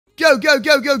Go, go,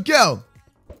 go, go, go.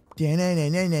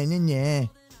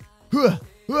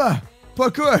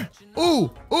 Parkour.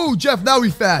 Ooh, Jeff, now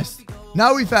we fast.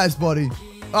 Now we fast, buddy.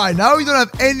 All right, now we don't have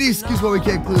any excuse why we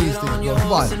can't clear this thing, bro.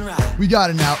 Come on. We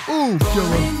got it now. Ooh,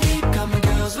 killer.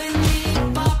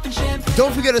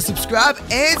 Don't forget to subscribe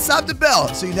and slap the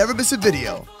bell so you never miss a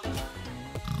video.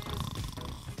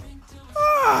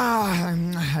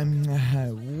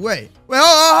 Wait,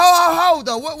 hold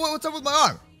on. What's up with my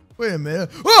arm? Wait a minute.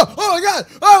 Oh my god!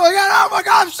 Oh my god! Oh my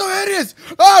god! I'm so hideous!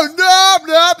 Oh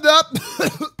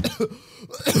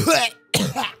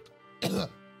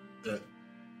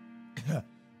no!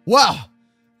 Wow,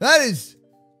 that's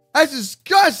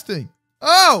disgusting.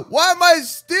 Oh, why am I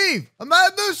Steve? I'm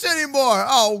not Moose anymore.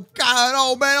 Oh god!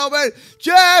 Oh man!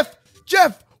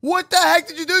 Jeff, what the heck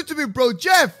did you do to me, bro?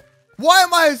 Jeff, why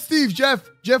am I Steve? Jeff,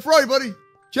 Roy, buddy.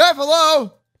 Jeff,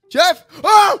 hello. Jeff!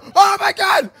 Oh my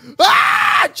god!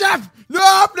 Jeff!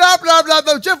 No!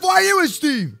 Jeff, why are you with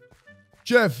Steve?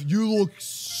 Jeff, you look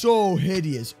so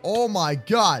hideous. Oh my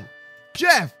god.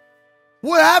 Jeff,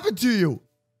 what happened to you?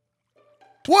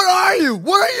 What are you?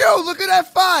 Look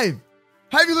at F5.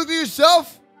 Have you looked at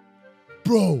yourself?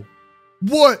 Bro,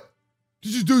 what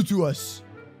did you do to us?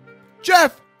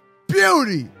 Jeff,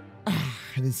 beauty.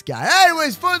 This guy.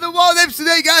 Anyways, for the wall names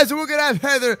today, guys, we're gonna have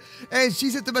Heather, and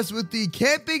she's hit the mess with the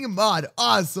camping mod.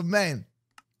 Awesome, man.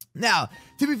 Now,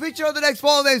 to be featured on the next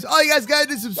wall names, all you guys gotta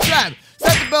do is subscribe,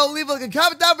 set the bell, leave a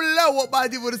comment down below what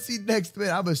mod you want to see next,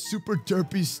 man. I'm a super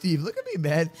derpy Steve. Look at me,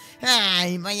 man.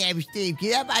 Hi, my name is Steve.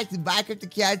 Can I buy some vodka to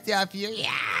catch off here?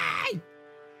 Yeah.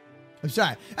 I'm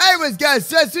sorry. Anyways,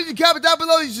 guys, as soon as you comment down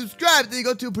below, you subscribe, then you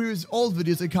go to previous old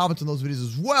videos and comment on those videos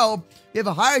as well. You have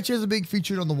a higher chance of being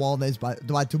featured on the wall names by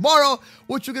tomorrow,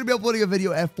 which we're going to be uploading a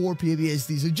video at 4 p.m.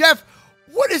 EST. So, Jeff,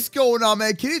 what is going on,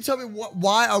 man? Can you tell me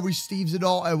why are we Steves at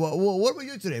all? And what are we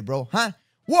doing today, bro? Huh?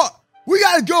 What? We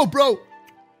got to go, bro.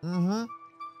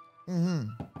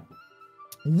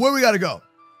 Where we got to go?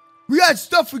 We got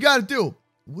stuff we got to do.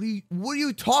 What are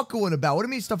you talking about? What do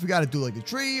you mean stuff we gotta do? Like the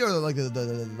tree or like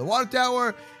the water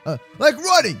tower? Like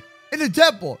running in the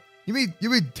temple. You mean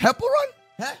temple run?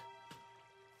 Huh?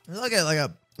 Is it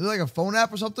like a phone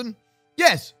app or something?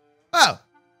 Yes. Oh,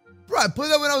 bro, I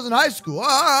played that when I was in high school. All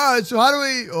right. So how do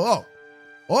we? Oh,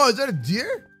 is that a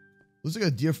deer? Looks like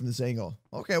a deer from this angle.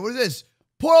 Okay, what is this?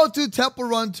 Portal to temple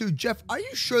run to Jeff. Are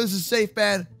you sure this is safe,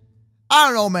 man? I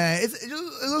don't know, man. It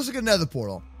looks like another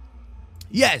portal.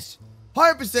 Yes.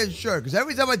 100% sure, because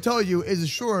every time I tell you if you're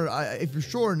sure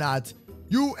or not,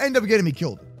 you end up getting me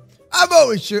killed. I'm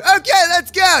always sure. Okay,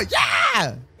 let's go.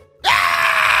 Yeah!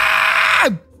 Ah!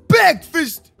 Big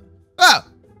fist. Oh.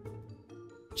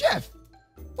 Jeff,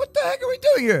 what the heck are we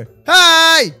doing here?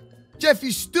 Hey! Jeff,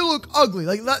 you still look ugly.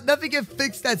 Like, nothing can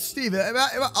fix that Steve.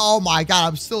 Oh my god,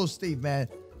 I'm still Steve, man.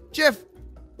 Jeff,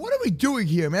 what are we doing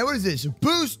here, man? What is this? A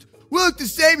boost? We look the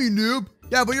same, you noob.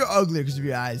 Yeah, but you're uglier because of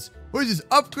your eyes. What is this?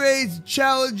 Upgrades,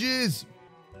 challenges.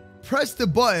 Press the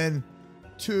button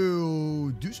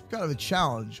to do some kind of a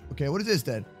challenge. Okay, what is this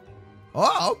then?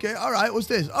 Oh, okay. All right. What's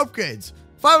this? Upgrades.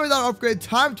 $500 upgrade.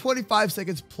 Time 25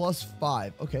 seconds plus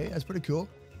 5. Okay, that's pretty cool.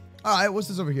 All right. What's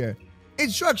this over here?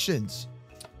 Instructions.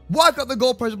 Walk up the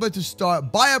gold pressure button to start.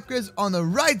 Buy upgrades on the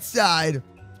right side.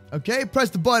 Okay. Press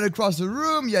the button across the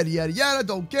room. Yada, yada, yada.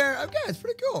 Don't care. Okay, it's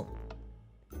pretty cool.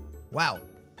 Wow.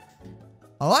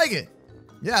 I like it.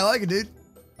 Yeah, I like it, dude.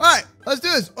 All right, let's do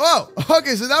this. Oh,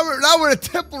 okay. So now we're in a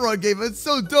temple run game. It's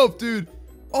so dope, dude.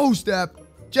 Oh, snap.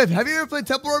 Jeff, have you ever played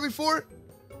temple run before?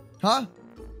 Huh?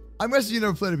 I'm guessing you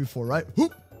never played it before, right?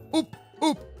 Hoop, oop,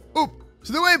 oop, oop.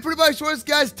 So the way it pretty much works,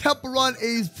 guys, temple run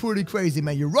is pretty crazy,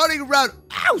 man. You're running around.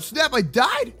 Ow, snap! I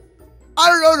died. I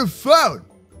don't own a phone.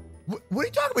 What are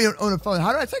you talking about? You don't own a phone?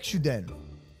 How do I text you then?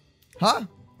 Huh?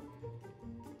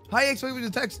 How do you expect me to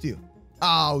text you?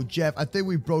 Oh, Jeff, I think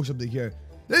we broke something here.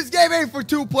 This game ain't for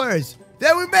 2 players.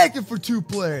 Then we make it for 2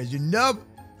 players, you nub.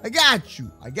 I got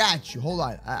you. Hold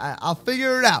on. I'll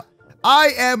figure it out.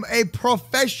 I am a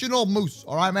professional moose,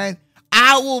 all right, man?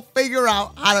 I will figure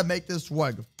out how to make this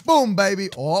work. Boom, baby.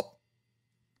 Oh.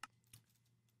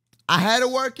 I had it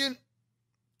working,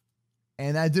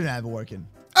 and I didn't have it working.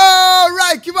 All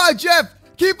right, come on, Jeff.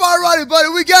 Keep on running, buddy.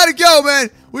 We got to go, man.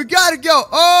 We got to go.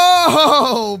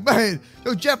 Oh, man.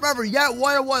 Yo, Jeff, remember, yeah,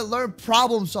 101, learn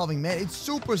problem solving, man. It's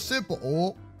super simple.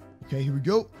 Oh, okay, here we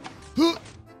go.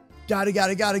 Got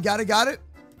it.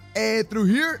 And through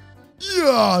here.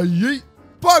 Yeah, yeet.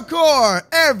 Parkour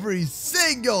every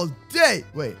single day.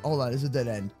 Wait, hold on. It's a dead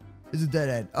end.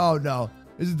 Oh, no.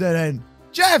 It's a dead end.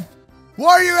 Jeff, where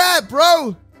are you at,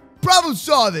 bro? Problem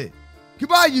solve it.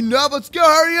 Come on, you nub. Let's go.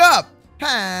 Hurry up.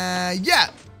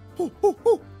 Yeah.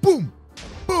 Boom.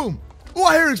 Boom. Oh,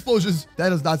 I hear explosions. That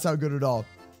does not sound good at all.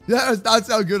 That does not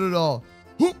sound good at all.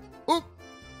 Whoop, whoop.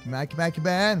 Come on, come on, come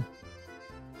on.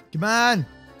 Come on.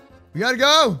 We gotta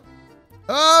go.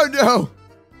 Oh, no.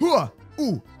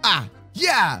 Ooh, ah,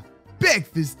 yeah. Big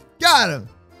fist. Got him.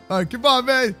 All right, come on,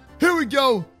 man. Here we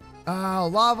go.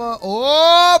 Lava.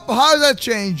 Oh, how does that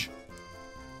change?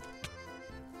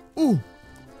 Ooh.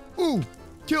 Ooh.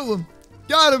 Kill him.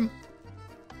 Got him.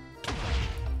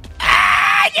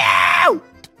 Ah, no!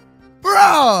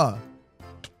 Bruh.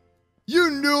 You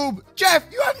noob. Jeff,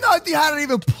 you have no idea how to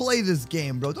even play this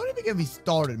game, bro. Don't even get me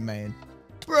started, man.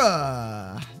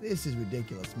 Bruh. This is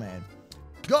ridiculous, man.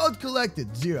 Gold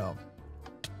collected, 0.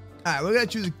 Alright, we're gonna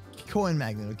choose a coin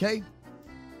magnet, okay?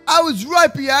 I was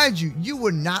right behind you. You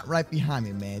were not right behind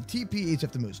me, man.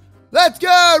 TPHF the Moose. Let's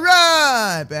go,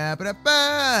 run!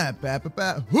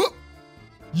 Whoop!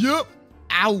 Yup!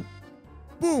 Ow!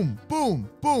 Boom! Boom!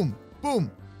 Boom!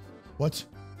 Boom! What?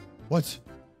 What?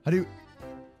 How do you...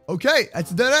 Okay,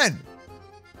 that's a dead end.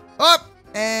 Up!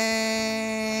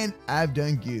 And... I've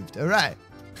done goofed. Alright.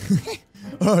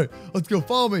 Alright, let's go.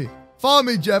 Follow me. Follow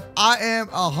me, Jeff. I am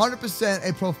 100%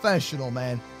 a professional,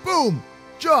 man. Boom!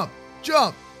 Jump!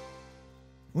 Jump!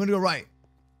 We're gonna go right.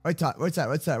 Right side, right side,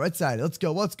 right side, right side. Let's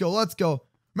go, let's go, let's go.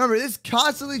 Remember, this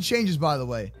constantly changes, by the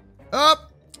way.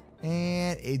 Up!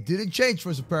 And it didn't change for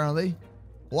us, apparently.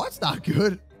 Well, that's not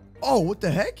good. Oh, what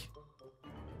the heck?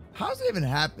 How does it even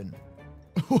happen?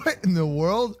 What in the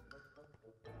world?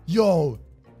 Yo,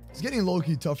 it's getting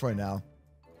low-key tough right now.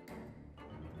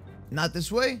 Not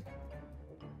this way?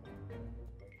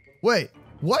 Wait,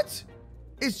 what?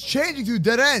 It's changing to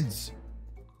dead ends.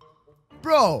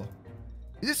 Bro,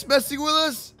 is this messing with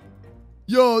us?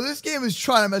 Yo, this game is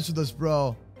trying to mess with us,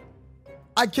 bro.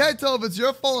 I can't tell if it's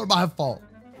your fault or my fault.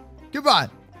 Come on.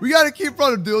 We got to keep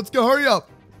running, dude. Let's go. Hurry up.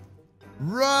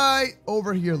 Right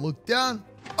over here. Look down.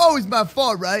 Always my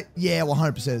fault, right? Yeah,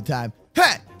 100% of the time.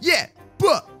 Ha! Yeah!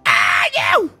 But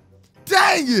no!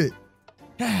 Dang it!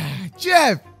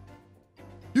 Jeff!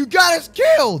 You got us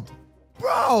killed!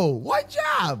 Bro, what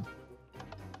job?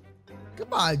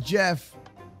 Come on, Jeff.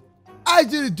 I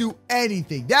didn't do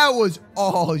anything. That was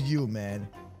all you, man.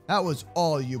 That was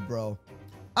all you, bro.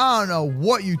 I don't know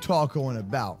what you talking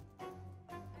about.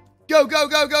 Go, go,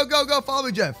 go, go, go, go. Follow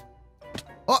me, Jeff.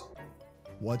 Oh.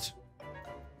 What?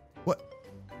 What?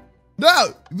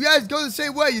 No! You guys go the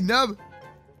same way, you nub.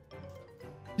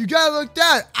 You gotta look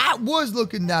down. I was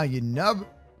looking down, you nub.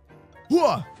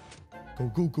 Whoa.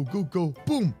 Go, go, go, go, go.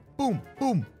 Boom, boom,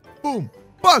 boom, boom.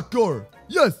 Parkour.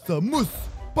 Yes, moose.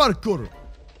 Parkour.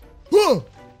 Whoa.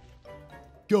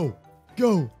 Go,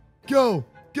 go, go,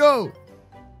 go.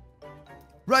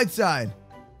 Right side.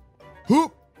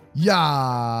 Hoop.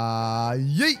 Yeah.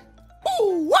 Yeet.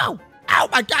 Oh, wow. Oh,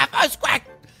 my God. Voice crack.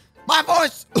 My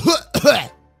voice.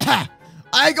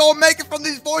 I ain't gonna make it from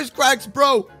these voice cracks,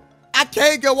 bro. I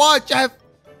can't go on, Jeff.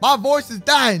 My voice is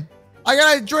dying. I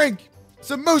gotta drink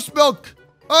some moose milk.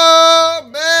 Oh,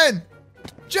 man.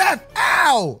 Jeff,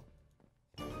 ow.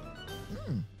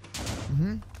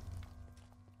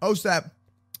 Oh, snap.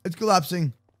 It's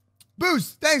collapsing.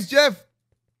 Boost. Thanks, Jeff.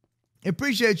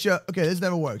 Appreciate you. Okay, this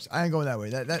never works. I ain't going that way.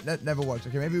 That never works.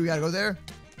 Okay, maybe we gotta go there.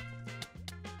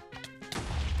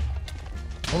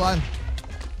 Hold on.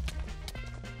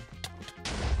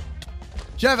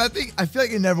 Jeff, I feel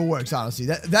like it never works, honestly.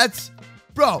 That's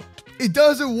bro, it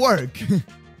doesn't work.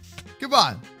 Come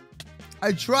on.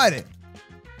 I tried it.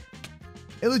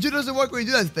 It legit doesn't work when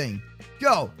you do that thing.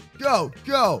 Go, go,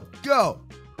 go, go.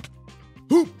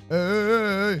 Hoop.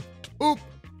 Hey. Oop.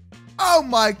 Oh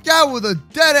my God, with the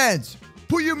dead ends.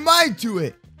 Put your mind to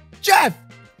it. Jeff,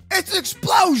 it's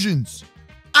explosions.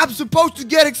 I'm supposed to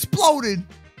get exploded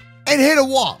and hit a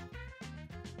wall.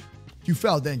 You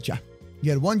fell, didn't you?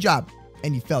 You had one job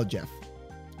and you fell, Jeff.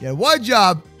 You had one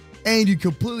job and you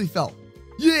completely fell.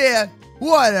 Yeah,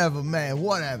 whatever, man,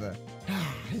 whatever.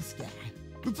 This guy.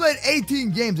 We played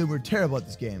 18 games and we're terrible at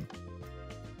this game.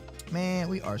 Man,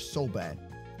 we are so bad.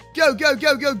 Go, go,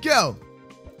 go, go, go.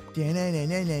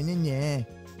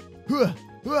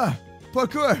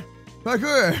 Parkour.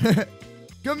 Parkour.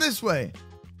 Come this way.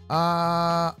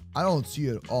 I don't see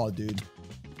you at all, dude.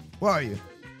 Where are you?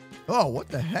 Oh, what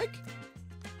the heck?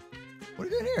 What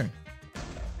are you doing here?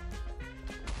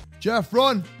 Jeff,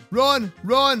 run. Run,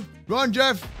 run, run,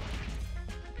 Jeff.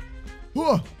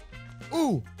 Ooh,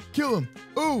 kill him.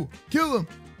 Ooh, kill him.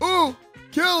 Ooh,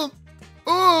 kill him.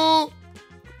 Ooh,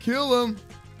 kill him.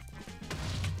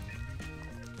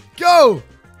 Go!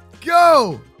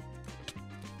 Go!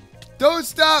 Don't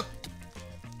stop!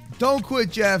 Don't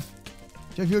quit, Jeff.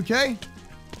 Jeff, you okay?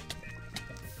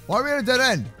 Why are we at a dead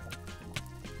end?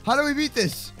 How do we beat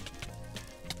this?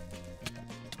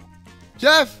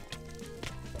 Jeff!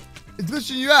 It's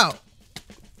glitching you out.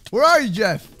 Where are you,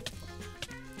 Jeff?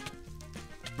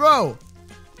 Bro!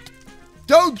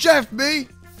 Don't Jeff me!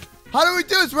 How do we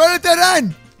do this? We're at that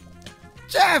end!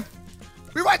 Jeff!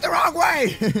 We went the wrong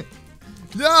way!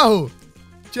 No!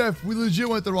 Jeff, we legit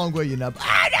went the wrong way, you nub.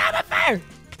 Ah, no, my fire!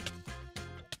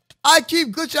 I keep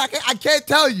glitching. I can't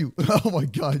tell you. Oh my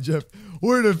god, Jeff.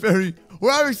 We're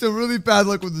having some really bad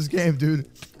luck with this game, dude.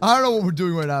 I don't know what we're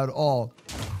doing right now at all.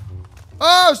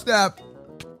 Oh, snap.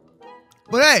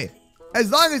 But hey,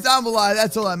 as long as I'm alive,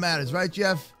 that's all that matters, right,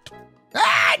 Jeff?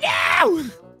 Ah, no!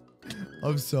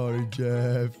 I'm sorry,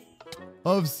 Jeff.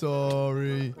 I'm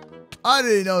sorry. I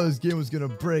didn't know this game was gonna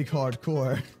break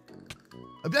hardcore.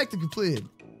 Objective completed.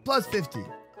 Plus 50.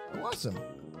 Awesome.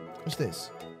 What's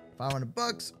this? $500,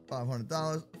 $500,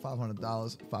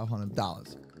 $500,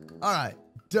 $500. All right,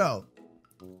 dope.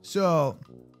 So,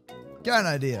 got an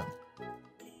idea.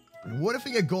 What if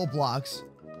we get gold blocks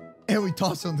and we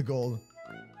toss on the gold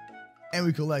and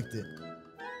we collect it?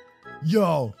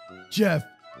 Yo, Jeff,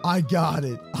 I got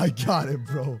it. I got it,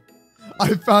 bro.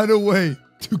 I found a way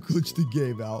to glitch the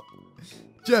game out.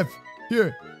 Jeff,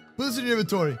 here, put this in your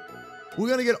inventory. We're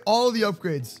gonna get all the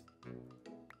upgrades.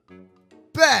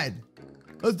 Bad.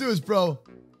 Let's do this, bro.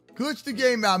 Glitch the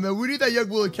game out, man. We need that young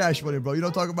Willie cash money, bro. You know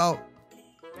what I'm talking about?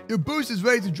 Your boost is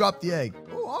ready to drop the egg.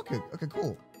 Oh, okay. Okay,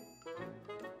 cool.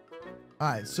 All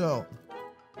right, so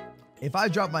if I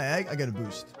drop my egg, I get a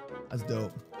boost. That's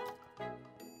dope.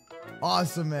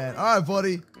 Awesome, man. All right,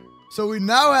 buddy. So we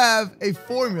now have a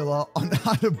formula on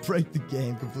how to break the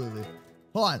game completely.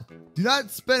 Hold on. Do not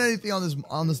spend anything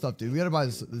on this stuff, dude. We gotta buy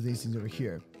these things over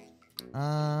here.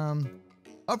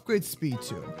 Upgrade speed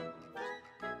 2.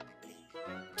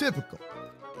 Typical.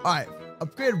 All right.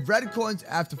 Upgrade red coins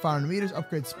after 500 meters.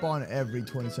 Upgrade spawn every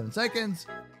 27 seconds.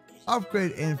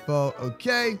 Upgrade info.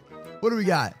 Okay. What do we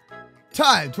got?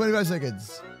 Time. 25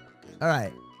 seconds. All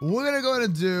right. We're going to go ahead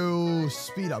and do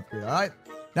speed upgrade. All right.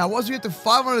 Now, once we get to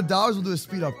 $500, we'll do a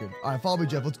speed upgrade. All right. Follow me,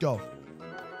 Jeff. Let's go.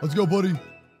 Let's go, buddy.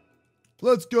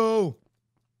 Let's go.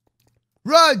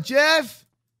 Run, Jeff.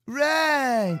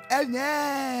 Run. Oh,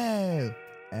 no.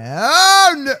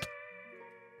 Oh, no.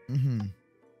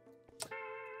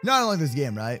 No, I don't like this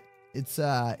game, right? It's,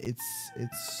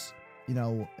 you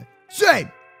know,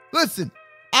 shame. Listen,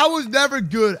 I was never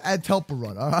good at Temple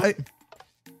Run, all right?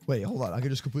 Wait, hold on. I can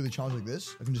just completely challenge like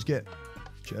this. I can just get,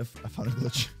 Jeff, I found a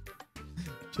glitch.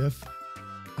 Jeff,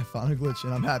 I found a glitch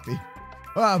and I'm happy.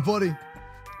 All right, buddy.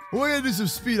 We're going to do some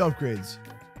speed upgrades.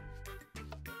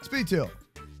 Speed 2.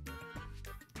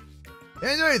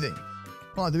 Can't do anything.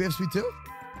 Hold on, do we have speed 2?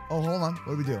 Oh, hold on.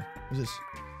 What do we do? What's this?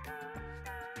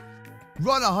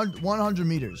 Run 100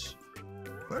 meters.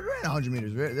 We ran 100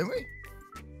 meters, didn't we?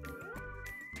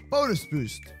 Bonus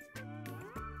boost.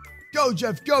 Go,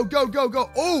 Jeff. Go, go, go,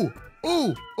 go. Oh,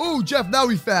 oh, oh, Jeff. Now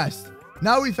we fast.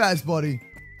 Now we fast, buddy.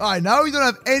 All right, now we don't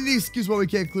have any excuse why we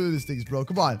can't clear these things, bro.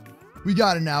 Come on. We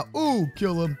got it now. Ooh,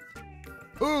 kill him.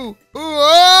 Ooh, ooh,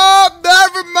 oh,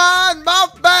 never mind. My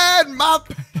bad, my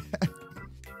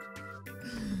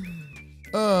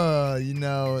bad. You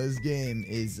know, this game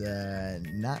is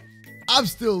not... I'm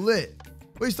still lit.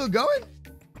 Wait, you still going?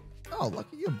 Oh,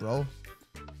 lucky you, bro.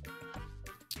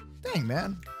 Dang,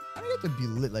 man. I don't have to be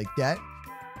lit like that.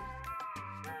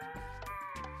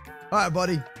 All right,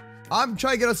 buddy. I'm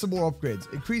trying to get us some more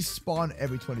upgrades. Increase spawn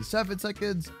every 27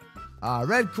 seconds.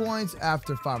 Red coins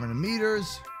after 500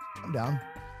 meters. I'm down.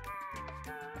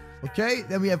 Okay,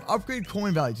 then we have upgrade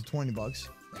coin value to $20.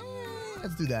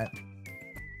 Let's do that.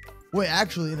 Wait,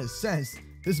 actually, in a sense,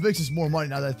 this makes us more money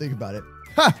now that I think about it.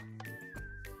 Ha!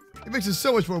 It makes us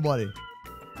so much more money.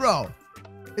 Bro,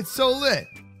 it's so lit.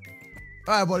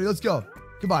 All right, buddy, let's go.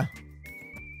 Goodbye.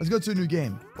 Let's go to a new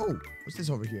game. Oh, what's this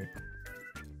over here?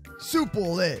 Super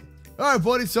lit. All right,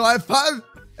 buddy, so I found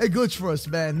a glitch for us,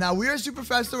 man. Now, we are super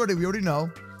fast already. We already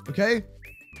know, okay?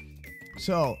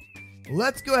 So,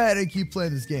 let's go ahead and keep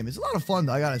playing this game. It's a lot of fun,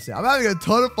 though, I gotta say. I'm having a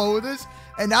ton of fun with this.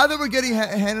 And now that we're getting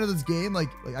handed this game, like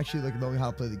actually knowing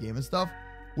how to play the game and stuff,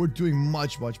 we're doing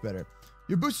much, much better.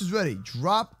 Your boost is ready.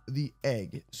 Drop the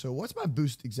egg. So what's my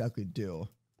boost exactly do?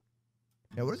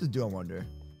 Yeah, what does it do, I wonder?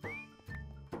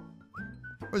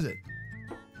 What is it?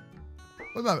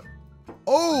 What about it?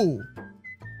 Oh!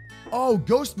 Oh,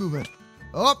 ghost movement.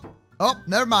 Oh,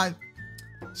 never mind.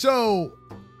 So,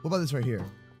 what about this right here?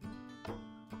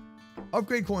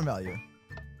 Upgrade coin value.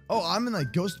 Oh, I'm in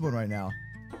like ghost mode right now.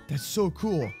 That's so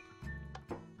cool.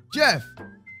 Jeff!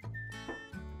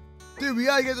 Dude, we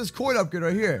gotta get this coin upgrade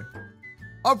right here.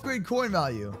 Upgrade coin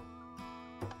value.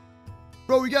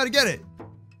 Bro, we gotta get it.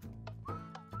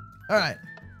 Alright.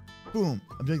 Boom.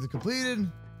 Objective completed.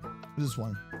 What This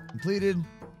one. Completed.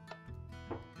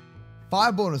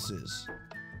 5 bonuses.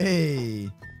 Hey.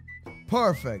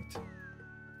 Perfect.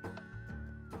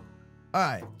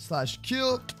 Alright.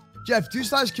 /kill. Jeff, do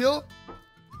 /kill.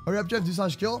 Hurry up, Jeff. Do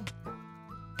 /kill.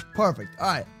 Perfect.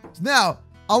 Alright. So now,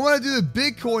 I want to do the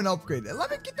big coin upgrade.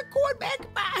 Let me get the coin back.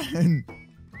 Come on.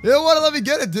 They don't want to let me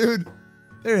get it, dude.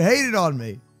 They're hating on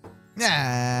me.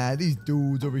 Nah, these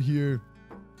dudes over here.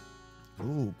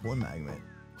 Ooh, coin magnet.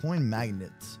 Coin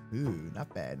magnets. Ooh,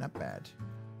 not bad, not bad.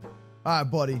 All right,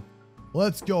 buddy.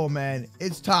 Let's go, man.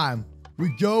 It's time. We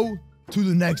go to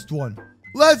the next one.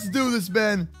 Let's do this,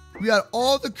 man. We got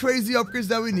all the crazy upgrades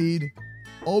that we need.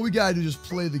 All we gotta do is just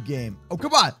play the game. Oh,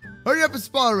 come on. Hurry up and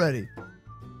spawn already.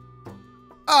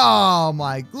 Oh,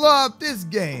 my glove. This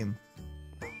game.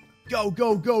 Go,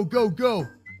 go, go, go, go.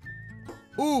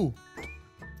 Ooh.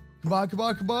 Come on, come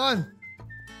on, come on.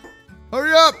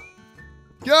 Hurry up.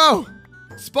 Go.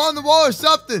 Spawn the wall or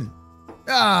something.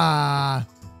 Ah.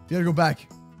 You gotta go back.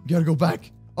 You gotta go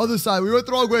back. Other side. We went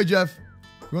the wrong way, Jeff.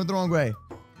 We went the wrong way.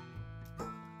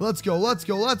 Let's go. Let's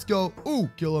go. Let's go. Ooh,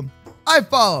 kill him. I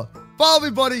follow. Follow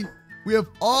me, buddy. We have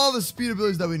all the speed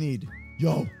abilities that we need.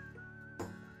 Yo.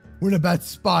 We're in a bad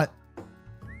spot.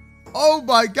 Oh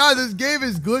my god, this game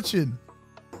is glitching.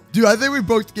 Dude, I think we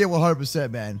broke the game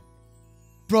 100%, man.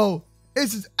 Bro,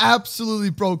 this is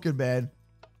absolutely broken, man.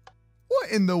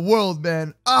 What in the world,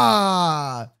 man?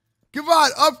 Ah. Come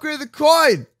on, upgrade the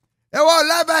coin. It won't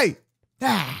let me.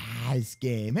 Ah, this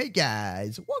game. Hey,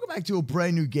 guys. Welcome back to a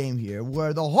brand new game here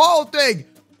where the whole thing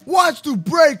wants to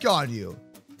break on you.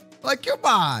 Like, come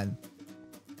on.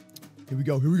 Here we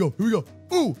go. Here we go. Here we go.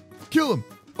 Ooh, kill him.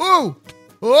 Ooh.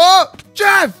 Oh,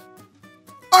 Jeff.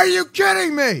 Are you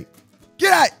kidding me?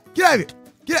 Get out. Get out of here.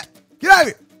 Get out. Get out of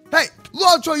here. Hey,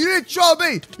 long troll, you didn't troll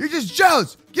me. You're just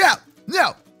jealous. Get out.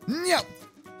 No. No.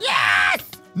 Yes.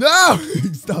 No.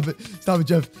 Stop it. Stop it,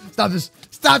 Jeff. Stop this.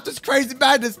 Stop this crazy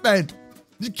madness, man.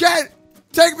 You can't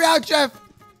take me out, Jeff.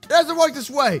 It doesn't work this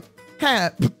way.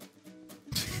 Hey,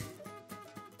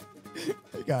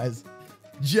 guys.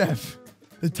 Jeff,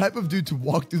 the type of dude to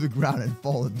walk through the ground and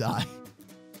fall and die.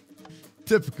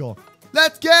 Typical.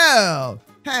 Let's go.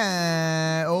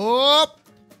 Hey. Oh.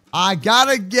 I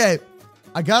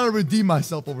gotta redeem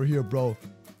myself over here, bro.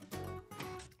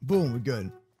 Boom, we're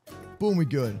good. Boom, we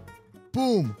good.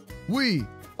 Boom, we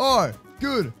are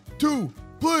good to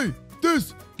play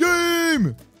this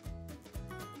game.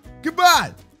 Come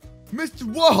on, Mr.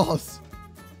 Walls.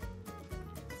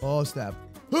 Oh, snap.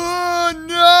 Oh,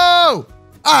 no.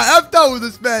 All right, I'm done with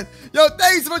this, man. Yo,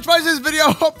 thanks so much for watching this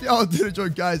video. Hope y'all did enjoy,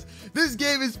 guys. This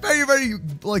game is very, very,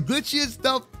 like, glitchy and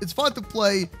stuff. It's fun to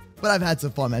play, but I've had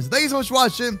some fun, man. So thank you so much for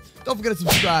watching. Don't forget to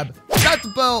subscribe, tap the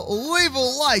bell, leave a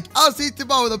like. I'll see you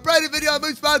tomorrow with a brand new video on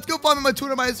MooseMods. Go follow me on my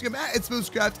Twitter, my Instagram, it's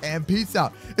MooseCraft, and peace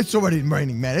out. It's already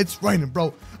raining, man. It's raining,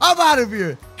 bro. I'm out of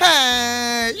here.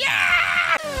 Hey, yeah!